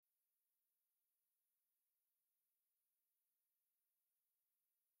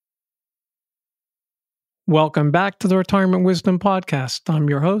Welcome back to the Retirement Wisdom Podcast. I'm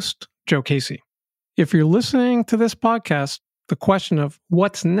your host, Joe Casey. If you're listening to this podcast, the question of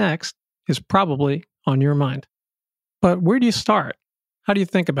what's next is probably on your mind. But where do you start? How do you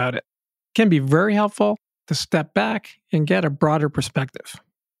think about it? It can be very helpful to step back and get a broader perspective.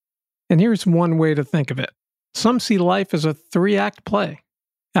 And here's one way to think of it. Some see life as a 3-act play.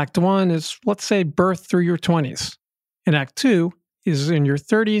 Act 1 is, let's say, birth through your 20s. And Act 2 is in your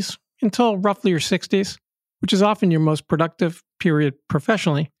 30s until roughly your 60s, which is often your most productive period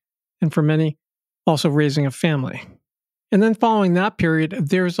professionally, and for many, also raising a family. And then following that period,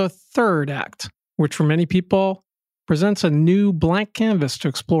 there's a 3rd act, which for many people presents a new blank canvas to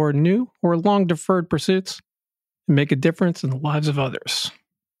explore new or long-deferred pursuits and make a difference in the lives of others.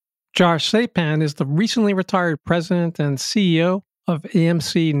 Josh Sapan is the recently retired president and CEO of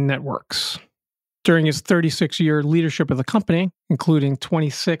AMC Networks. During his 36-year leadership of the company, including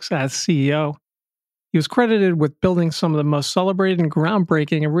 26 as CEO, he was credited with building some of the most celebrated and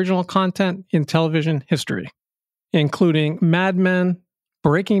groundbreaking original content in television history, including Mad Men,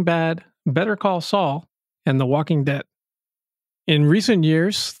 Breaking Bad, Better Call Saul, and The Walking Dead. In recent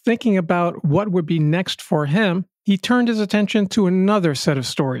years, thinking about what would be next for him, he turned his attention to another set of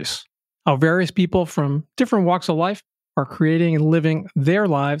stories, how various people from different walks of life are creating and living their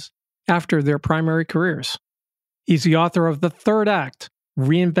lives after their primary careers. He's the author of The 3rd Act,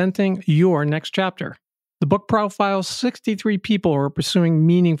 Reinventing Your Next Chapter. The book profiles 63 people who are pursuing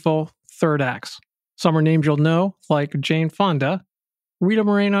meaningful 3rd acts. Some are names you'll know, like Jane Fonda, Rita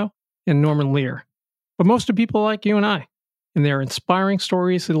Moreno, and Norman Lear. But most are people like you and I, and they are inspiring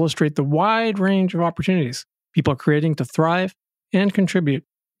stories that illustrate the wide range of opportunities people are creating to thrive and contribute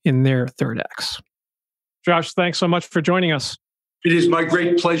in their 3rd acts. Josh, thanks so much for joining us. It is my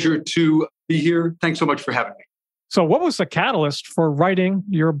great pleasure to be here. Thanks so much for having me. So what was the catalyst for writing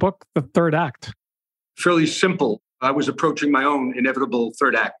your book, The 3rd Act? Fairly simple. I was approaching my own inevitable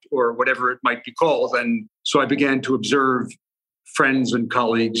 3rd act, or whatever it might be called. And so I began to observe friends and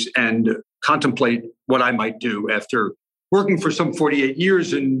colleagues and contemplate what I might do after working for some 48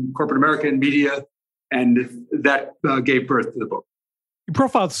 years in corporate America and media. And that gave birth to the book. You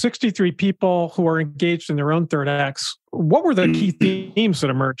profiled 63 people who are engaged in their own 3rd acts. What were the key themes that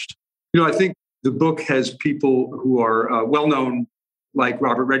emerged? I think the book has people who are well-known, like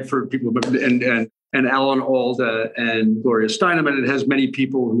Robert Redford, people and Alan Alda and Gloria Steinem, and it has many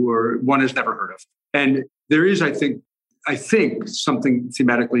people who one has never heard of. And there is, I think, something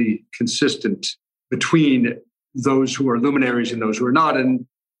thematically consistent between those who are luminaries and those who are not. And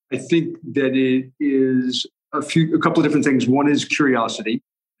I think that it is a couple of different things. One is curiosity.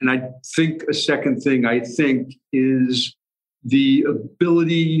 And I think a second thing, is the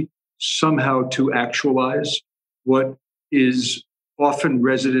ability somehow to actualize what is often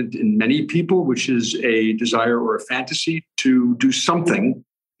resident in many people, which is a desire or a fantasy to do something.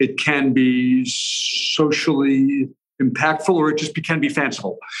 It can be socially impactful, or it just can be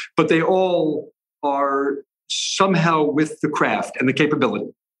fanciful. But they all are somehow with the craft and the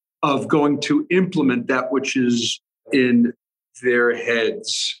capability of going to implement that which is in their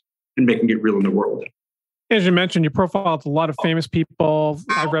heads and making it real in the world. As you mentioned, you profiled a lot of famous people.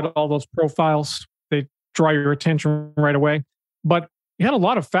 I read all those profiles. They draw your attention right away. But you had a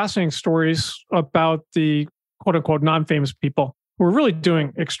lot of fascinating stories about the quote-unquote non-famous people who are really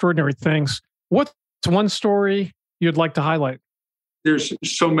doing extraordinary things. What's one story you'd like to highlight? There's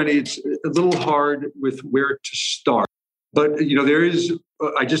so many. It's a little hard with where to start. But, there is,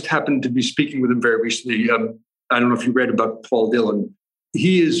 I just happened to be speaking with him very recently. I don't know if you read about Paul Dillon.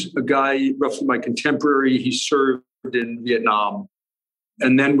 He is a guy, roughly my contemporary. He served in Vietnam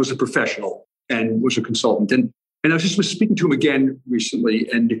and then was a professional and was a consultant. And I was speaking to him again recently,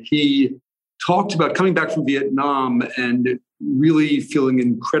 and he talked about coming back from Vietnam and really feeling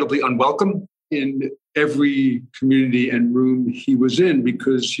incredibly unwelcome in every community and room he was in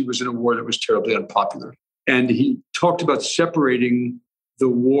because he was in a war that was terribly unpopular. And he talked about separating the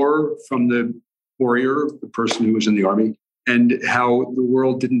war from the warrior, the person who was in the army, and how the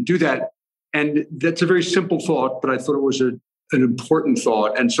world didn't do that. And that's a very simple thought, but I thought it was an important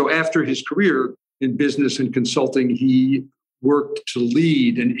thought. And so after his career in business and consulting, he worked to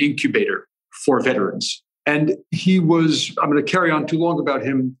lead an incubator for veterans. And he was, I'm going to carry on too long about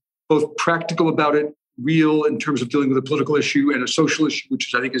him, both practical about it, real in terms of dealing with a political issue and a social issue,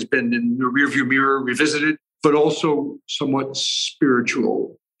 which I think has been in the rearview mirror revisited, but also somewhat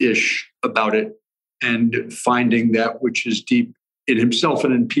spiritual-ish about it and finding that which is deep in himself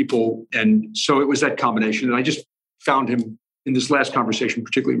and in people. And so it was that combination. And I just found him in this last conversation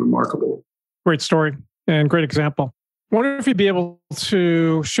particularly remarkable. Great story and great example. I wonder if you'd be able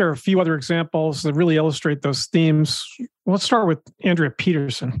to share a few other examples that really illustrate those themes. Let's start with Andrea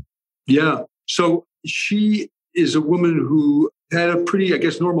Peterson. Yeah. So she is a woman who had a pretty, I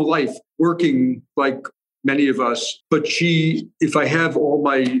guess, normal life, working like many of us. But she, if I have all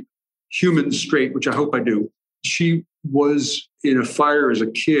my humans straight, which I hope I do, she was in a fire as a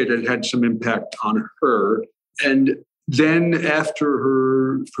kid and had some impact on her. And then after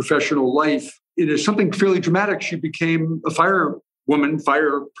her professional life, it is something fairly dramatic. She became a firewoman,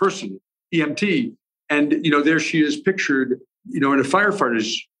 fire person, EMT. And, there she is pictured, in a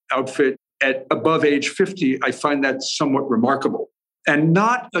firefighter's outfit at above age 50. I find that somewhat remarkable and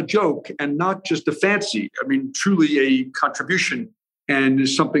not a joke and not just a fancy. I mean, truly a contribution and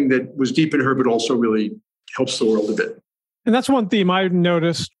something that was deep in her, but also really helps the world a bit. And that's one theme I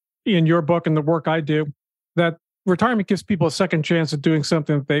noticed in your book and the work I do, that retirement gives people a second chance at doing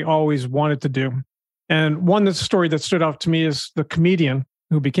something that they always wanted to do. And one story that stood out to me is the comedian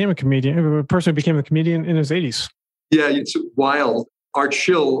who became a comedian, a person who became a comedian in his 80s. Yeah, it's wild. Art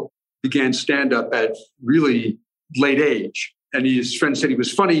Schill began stand-up at really late age. And his friend said he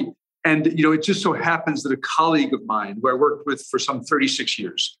was funny. And, it just so happens that a colleague of mine who I worked with for some 36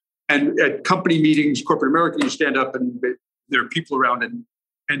 years, and at company meetings, corporate America, you stand up and there are people around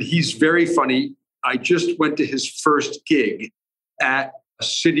and he's very funny. I just went to his first gig at a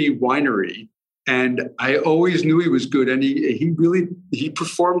city winery and I always knew he was good. And he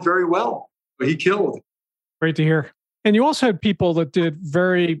performed very well. He killed. Great to hear. And you also had people that did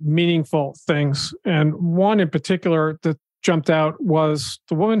very meaningful things. And one in particular that jumped out was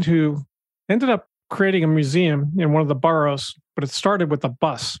the woman who ended up creating a museum in one of the boroughs, but it started with a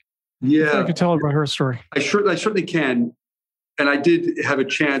bus. Yeah. I could tell about her story. I certainly can. And I did have a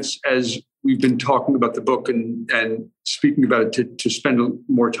chance, as we've been talking about the book and speaking about it, to spend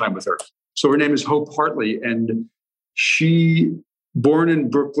more time with her. So her name is Hope Hartley, and she, born in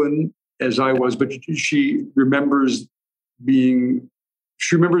Brooklyn, as I was, but she remembers the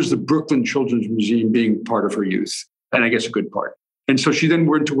Brooklyn Children's Museum being part of her youth, and I guess a good part. And so she then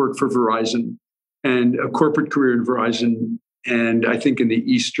went to work for Verizon and a corporate career in Verizon, and I think in the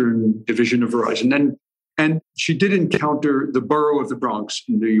Eastern division of Verizon. And she did encounter the borough of the Bronx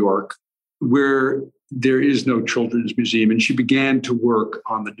in New York, where there is no children's museum. And she began to work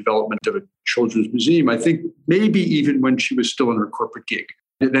on the development of a children's museum, I think maybe even when she was still in her corporate gig,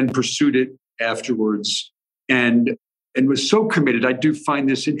 and then pursued it afterwards and was so committed. I do find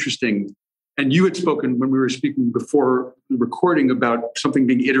this interesting. And you had spoken when we were speaking before the recording about something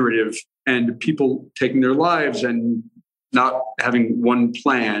being iterative and people taking their lives and not having one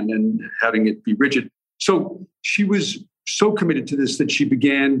plan and having it be rigid. So she was so committed to this that she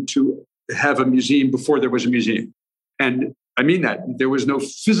began to have a museum before there was a museum. And I mean that. There was no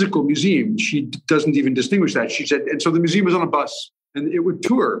physical museum. She doesn't even distinguish that. She said, and so the museum was on a bus and it would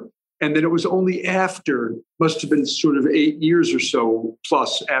tour. And then it was only after, must have been sort of 8 years or so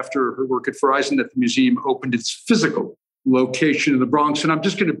plus after her work at Verizon, that the museum opened its physical location in the Bronx. And I'm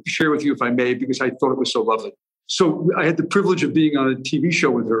just going to share with you, if I may, because I thought it was so lovely. So I had the privilege of being on a TV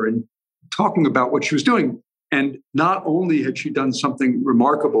show with her and talking about what she was doing. And not only had she done something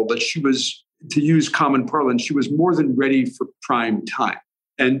remarkable, but she was, to use common parlance, she was more than ready for prime time.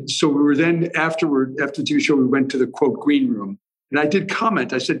 And so we were then after the TV show, we went to the quote green room. And I did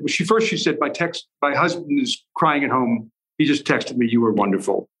comment. I said, she said, my husband is crying at home. He just texted me, you were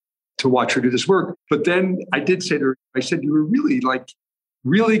wonderful to watch her do this work. But then I did say to her, I said, you were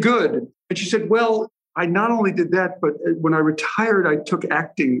really good. And she said, well, I not only did that, but when I retired, I took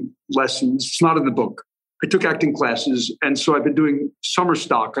acting lessons. It's not in the book. I took acting classes. And so I've been doing summer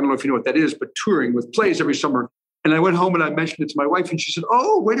stock. I don't know if you know what that is, but touring with plays every summer. And I went home and I mentioned it to my wife and she said,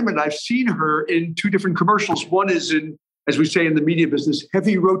 oh, wait a minute. I've seen her in 2 different commercials. One is in, as we say in the media business,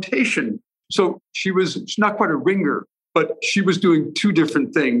 heavy rotation. So she's not quite a ringer, but she was doing 2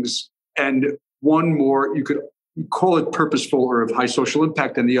 different things. And one more, you could call it purposeful or of high social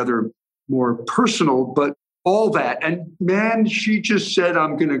impact, and the other more personal, but all that. And man, she just said,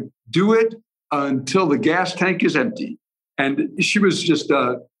 I'm going to do it until the gas tank is empty. And she was just,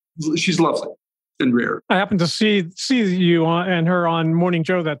 she's lovely and rare. I happened to see you and her on Morning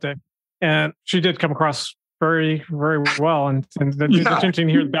Joe that day. And she did come across very, very well. And it's interesting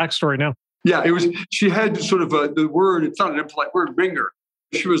to hear the backstory now. Yeah, she had sort of the word, it's not an impolite word, ringer.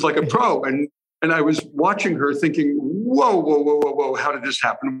 She was like a pro. And I was watching her thinking, whoa, how did this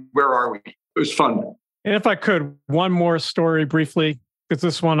happen? Where are we? It was fun. And if I could, one more story briefly, because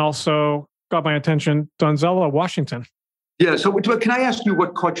this one also got my attention, Donzella Washington. Yeah, so can I ask you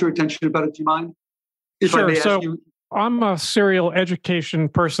what caught your attention about it? Do you mind? Sure. So I'm a serial education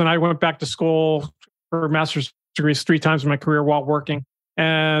person. I went back to school for a master's degrees 3 times in my career while working,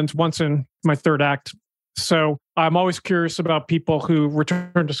 and once in my third act. So I'm always curious about people who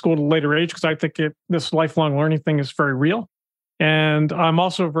return to school at a later age, because I think this lifelong learning thing is very real. And I'm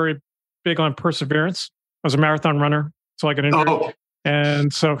also very big on perseverance. I was a marathon runner, so I got injured. Oh,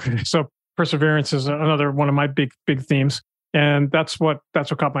 And so perseverance is another one of my big themes. And that's what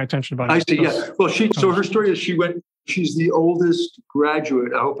caught my attention about it. I see. Yeah. Well, so her story is she's the oldest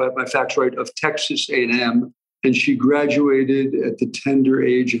graduate, I hope I have my facts right, of Texas A&M. And she graduated at the tender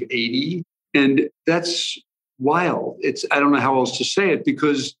age of 80. And that's wild. I don't know how else to say it,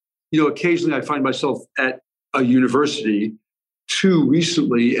 because, occasionally I find myself at a university too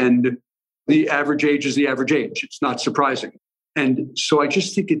recently, and the average age is the average age. It's not surprising. And so I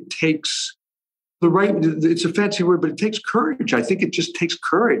just think it takes it's a fancy word, but it takes courage. I think it just takes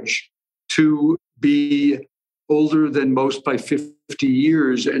courage to be older than most by 50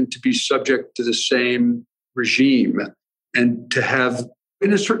 years and to be subject to the same regime and to have,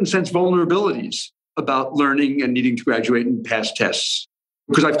 in a certain sense, vulnerabilities about learning and needing to graduate and pass tests.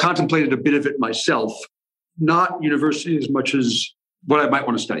 Because I've contemplated a bit of it myself, not university as much as what I might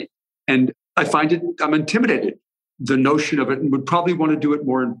want to study. And I find I'm intimidated, the notion of it, and would probably want to do it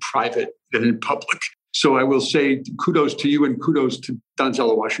more in private than in public. So I will say kudos to you and kudos to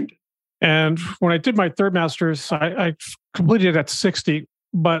Donzella Washington. And when I did my third master's, I completed it at 60.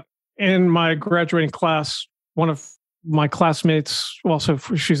 But in my graduating class, one of my classmates, also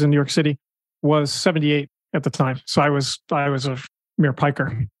she's in New York City, was 78 at the time. So I was a mere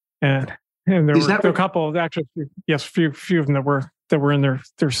piker. And there were a couple, actually, yes, few of them that were in their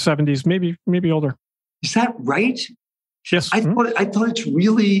 70s, maybe older. Is that right? Yes. I thought it's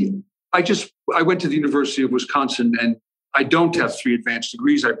really, I went to the University of Wisconsin, and I don't have 3 advanced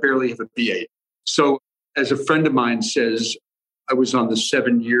degrees. I barely have a BA. So as a friend of mine says, I was on the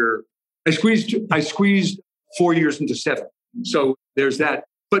 7-year, I squeezed 4 years into 7. So there's that.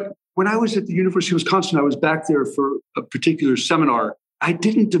 But when I was at the University of Wisconsin, I was back there for a particular seminar. I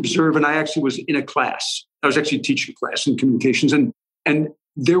didn't observe, and I actually was in a class. I was actually teaching a class in communications, and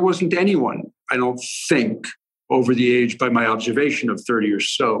there wasn't anyone, I don't think, over the age, by my observation, of 30 or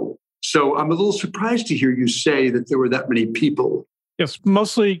so. So I'm a little surprised to hear you say that there were that many people. Yes,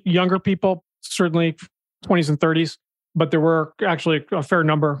 mostly younger people, certainly 20s and 30s, but there were actually a fair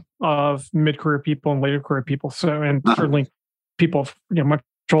number of mid-career people and later career people. So, and certainly people much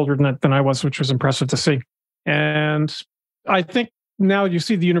older than I was, which was impressive to see. And I think now you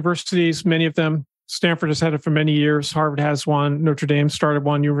see the universities, many of them, Stanford has had it for many years, Harvard has one, Notre Dame started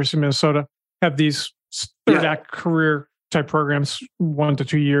one, University of Minnesota, have these third act career type programs, 1 to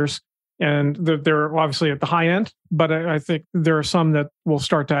 2 years. And they're obviously at the high end, but I think there are some that will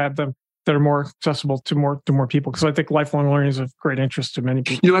start to add them that are more accessible to more people. Because I think lifelong learning is of great interest to many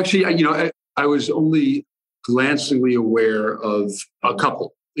people. Actually, I was only glancingly aware of a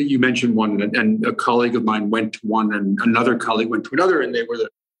couple. You mentioned one, and a colleague of mine went to one, and another colleague went to another, and they were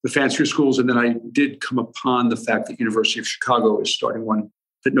the fancier schools. And then I did come upon the fact that University of Chicago is starting one,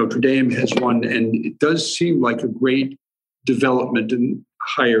 that Notre Dame has one, and it does seem like a great development in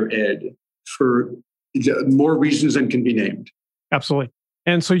higher ed for more reasons than can be named. Absolutely.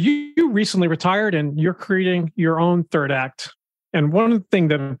 And so you recently retired, and you're creating your own third act. And one thing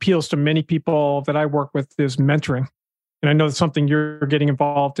that appeals to many people that I work with is mentoring. And I know that's something you're getting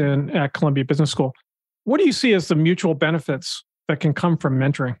involved in at Columbia Business School. What do you see as the mutual benefits that can come from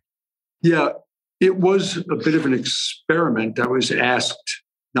mentoring? Yeah, it was a bit of an experiment. I was asked,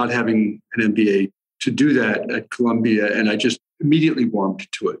 not having an MBA, to do that at Columbia, and I just immediately warmed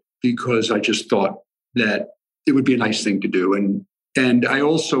to it because I just thought that it would be a nice thing to do. And I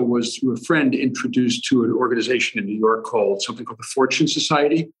also was, through a friend, introduced to an organization in New York called something called the Fortune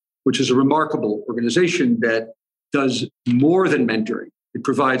Society, which is a remarkable organization that does more than mentoring. It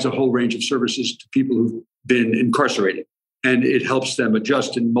provides a whole range of services to people who've been incarcerated, and it helps them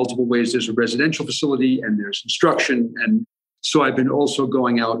adjust in multiple ways. There's a residential facility and there's instruction. And so I've been also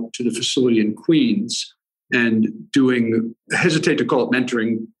going out to the facility in Queens and doing, I hesitate to call it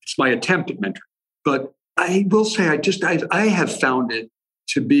mentoring. It's my attempt at mentoring. But I will say, I have found it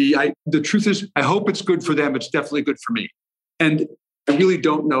to be, the truth is, I hope it's good for them. It's definitely good for me. And I really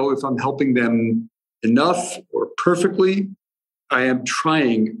don't know if I'm helping them enough or perfectly. I am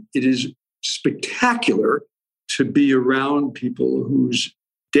trying. It is spectacular to be around people whose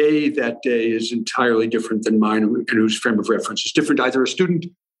that day is entirely different than mine, and whose frame of reference is different, either a student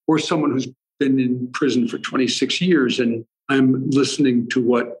or someone who's been in prison for 26 years. And I'm listening to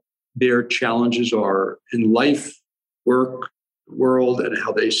what their challenges are in life, work, world, and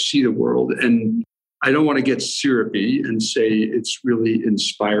how they see the world. And I don't want to get syrupy and say it's really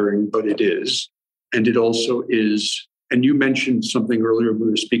inspiring, but it is. And it also is, and you mentioned something earlier, we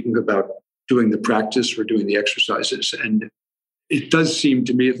were speaking about doing the practice or doing the exercises. And it does seem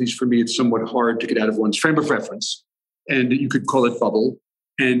to me, at least for me, it's somewhat hard to get out of one's frame of reference. And you could call it bubble.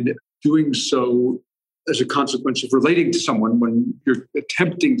 And doing so as a consequence of relating to someone when you're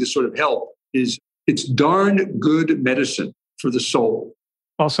attempting to sort of help it's darn good medicine for the soul.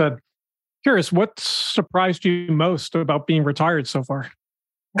 Well said. Curious, what surprised you most about being retired so far?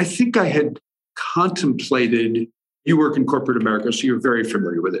 I think I had contemplated, you work in corporate America, so you're very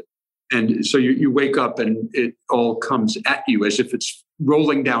familiar with it. And so you wake up and it all comes at you as if it's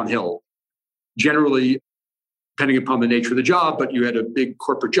rolling downhill. Generally, depending upon the nature of the job, but you had a big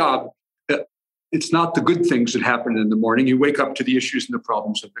corporate job, it's not the good things that happen in the morning. You wake up to the issues and the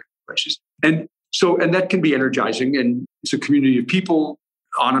problems of the crises. And that can be energizing. And it's a community of people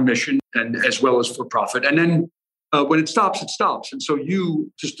on a mission and as well as for profit. And then when it stops, it stops. And so you,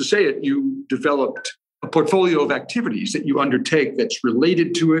 just to say it, you developed a portfolio of activities that you undertake that's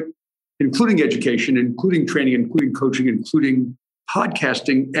related to it, including education, including training, including coaching, including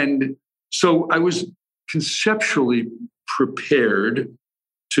podcasting. And so I was conceptually prepared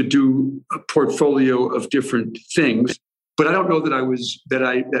to do a portfolio of different things, but I don't know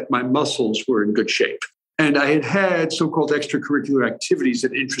that my muscles were in good shape. And I had so-called extracurricular activities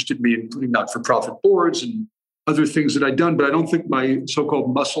that interested me, including not-for-profit boards and other things that I'd done, but I don't think my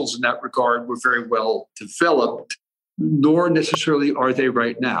so-called muscles in that regard were very well developed, nor necessarily are they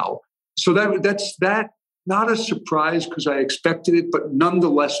right now. So that's not a surprise because I expected it, but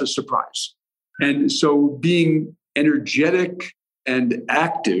nonetheless a surprise. And so being energetic and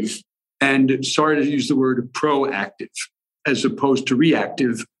active, and sorry to use the word proactive as opposed to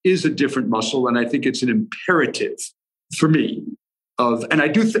reactive, is a different muscle. And I think it's an imperative for me and I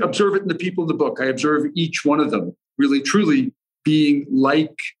do observe it in the people in the book. I observe each one of them really, truly being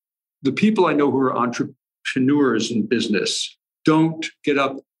like the people I know who are entrepreneurs in business. Don't get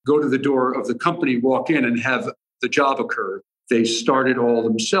up, go to the door of the company, walk in and have the job occur. They started all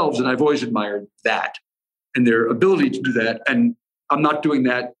themselves. And I've always admired that and their ability to do that. And I'm not doing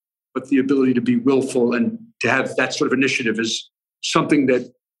that, but the ability to be willful and to have that sort of initiative is something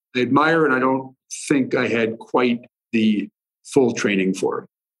that I admire. And I don't think I had quite the full training for.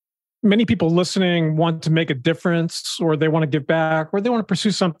 Many people listening want to make a difference, or they want to give back, or they want to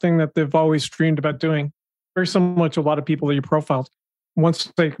pursue something that they've always dreamed about doing. Very similar to a lot of people that you profiled.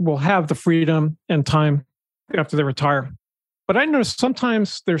 Once they will have the freedom and time after they retire. But I notice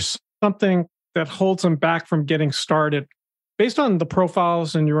sometimes there's something that holds them back from getting started. Based on the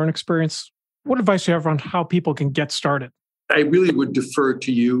profiles and your own experience, what advice do you have on how people can get started? I really would defer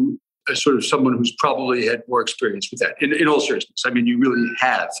to you as sort of someone who's probably had more experience with that. In all seriousness, I mean, you really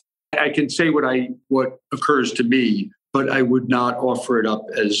have. I can say what occurs to me, but I would not offer it up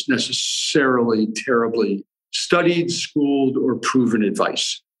as necessarily terribly studied, schooled, or proven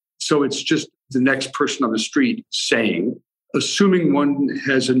advice. So it's just the next person on the street saying, assuming one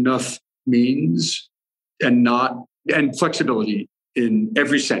has enough means and flexibility in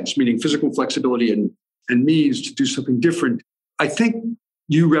every sense, meaning physical flexibility and means to do something different. I think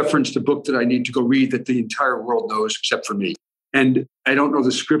you referenced a book that I need to go read that the entire world knows except for me. And I don't know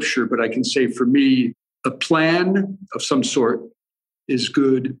the scripture, but I can say for me, a plan of some sort is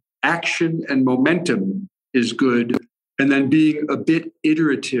good. Action and momentum is good. And then being a bit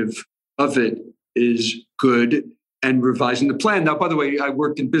iterative of it is good, and revising the plan. Now, by the way, I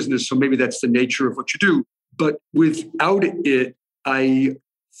worked in business, so maybe that's the nature of what you do. But without it, I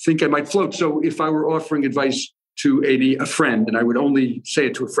think I might float. So if I were offering advice to a friend, and I would only say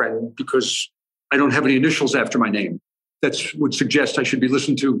it to a friend because I don't have any initials after my name, that would suggest I should be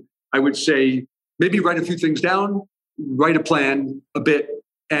listened to, I would say, maybe write a few things down, write a plan a bit.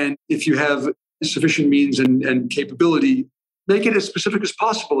 And if you have sufficient means and capability, make it as specific as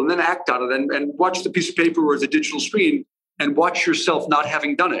possible and then act on it and watch the piece of paper or the digital screen and watch yourself not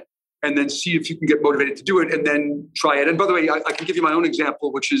having done it. And then see if you can get motivated to do it and then try it. And by the way, I can give you my own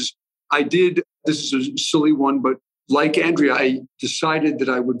example, which is this is a silly one, but like Andrea, I decided that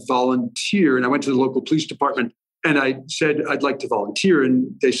I would volunteer. And I went to the local police department and I said, I'd like to volunteer.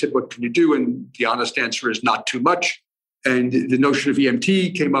 And they said, what can you do? And the honest answer is not too much. And the notion of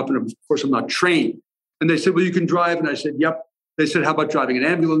EMT came up. And of course, I'm not trained. And they said, well, you can drive. And I said, yep. They said, how about driving an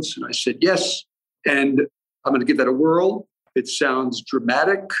ambulance? And I said, yes. And I'm going to give that a whirl. It sounds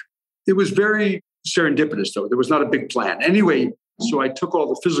dramatic. It was very serendipitous, though. There was not a big plan. Anyway, so I took all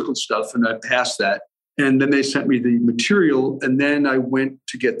the physical stuff and I passed that. And then they sent me the material. And then I went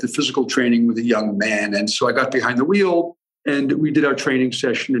to get the physical training with a young man. And so I got behind the wheel and we did our training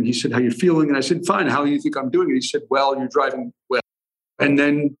session. And he said, how are you feeling? And I said, fine. How do you think I'm doing? And he said, well, you're driving well. And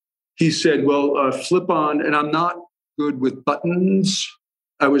then he said, well, flip on, and I'm not good with buttons.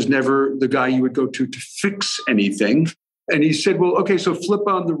 I was never the guy you would go to fix anything. And he said, well, okay, so flip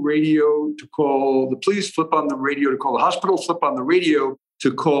on the radio to call the police, flip on the radio to call the hospital, flip on the radio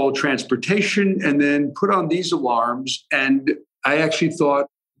to call transportation, and then put on these alarms. And I actually thought,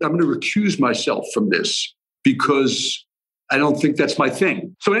 I'm going to recuse myself from this because I don't think that's my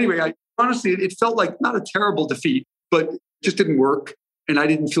thing. So anyway, honestly, it felt like not a terrible defeat, but it just didn't work. And I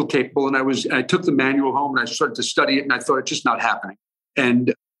didn't feel capable. And I took the manual home and I started to study it. And I thought it's just not happening.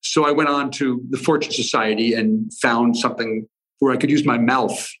 And so I went on to the Fortune Society and found something where I could use my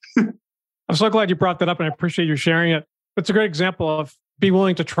mouth. I'm so glad you brought that up, and I appreciate you sharing it. It's a great example of be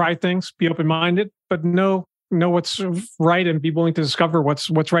willing to try things, be open-minded, but know what's right and be willing to discover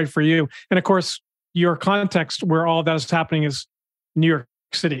what's right for you. And of course, your context where all that is happening is New York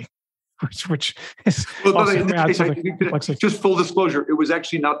City, which is just full disclosure. It was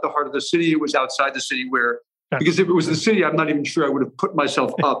actually not the heart of the city. It was outside the city because if it was the city, I'm not even sure I would have put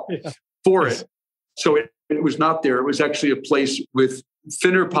myself up for it. So it was not there. It was actually a place with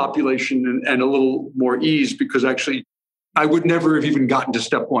thinner population and a little more ease, because actually I would never have even gotten to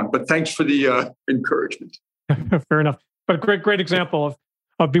step one. But thanks for the encouragement. Fair enough. But a great example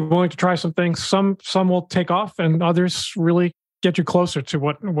of being willing to try some things. Some will take off, and others really get you closer to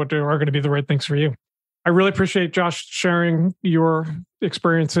what are going to be the right things for you. I really appreciate Josh sharing your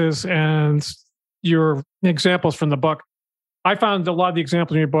experiences and your examples from the book. I found a lot of the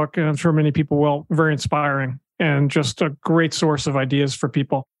examples in your book, and I'm sure many people will, very inspiring and just a great source of ideas for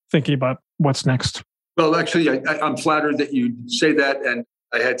people thinking about what's next. Well, actually, I'm flattered that you say that. And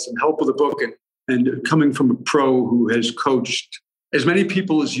I had some help with the book, and coming from a pro who has coached as many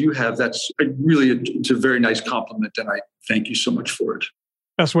people as you have, it's a very nice compliment. And I thank you so much for it.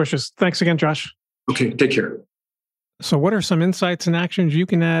 Best wishes. Thanks again, Josh. Okay, take care. So what are some insights and actions you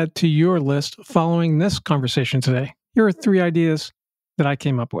can add to your list following this conversation today? Here are 3 ideas that I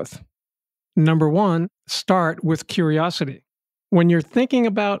came up with. Number 1, start with curiosity. When you're thinking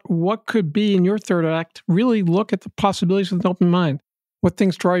about what could be in your third act, really look at the possibilities with an open mind. What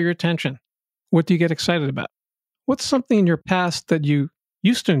things draw your attention? What do you get excited about? What's something in your past that you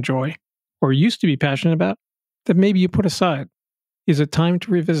used to enjoy or used to be passionate about that maybe you put aside? Is it time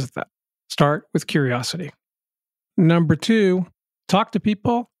to revisit that? Start with curiosity. Number 2, talk to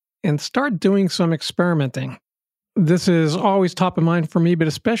people and start doing some experimenting. This is always top of mind for me, but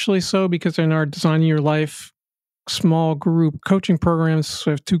especially so because in our Designing Your Life small group coaching programs,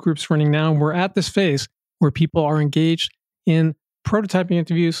 so I have 2 groups running now, and we're at this phase where people are engaged in prototyping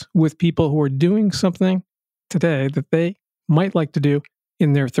interviews with people who are doing something today that they might like to do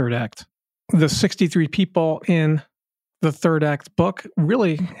in their third act. The 63 people in the third act book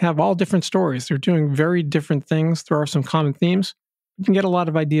really have all different stories. They're doing very different things. There are some common themes. You can get a lot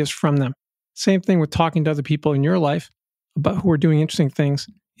of ideas from them. Same thing with talking to other people in your life about who are doing interesting things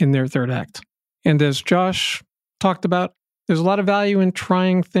in their third act. And as Josh talked about, there's a lot of value in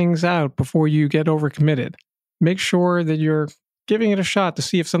trying things out before you get overcommitted. Make sure that you're giving it a shot to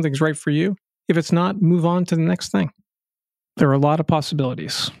see if something's right for you. If it's not, move on to the next thing. There are a lot of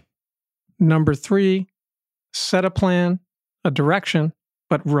possibilities. Number 3, set a plan, a direction,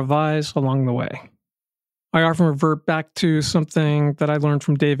 but revise along the way. I often revert back to something that I learned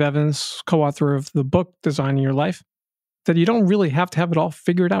from Dave Evans, co-author of the book Designing Your Life, that you don't really have to have it all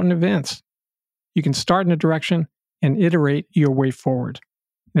figured out in advance. You can start in a direction and iterate your way forward.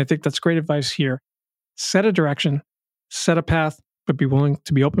 And I think that's great advice here. Set a direction, set a path, but be willing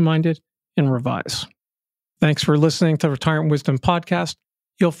to be open-minded and revise. Thanks for listening to Retirement Wisdom Podcast.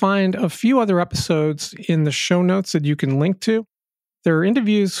 You'll find a few other episodes in the show notes that you can link to. There are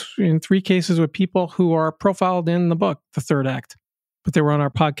interviews in 3 cases with people who are profiled in the book, The Third Act, but they were on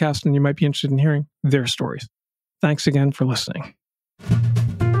our podcast and you might be interested in hearing their stories. Thanks again for listening.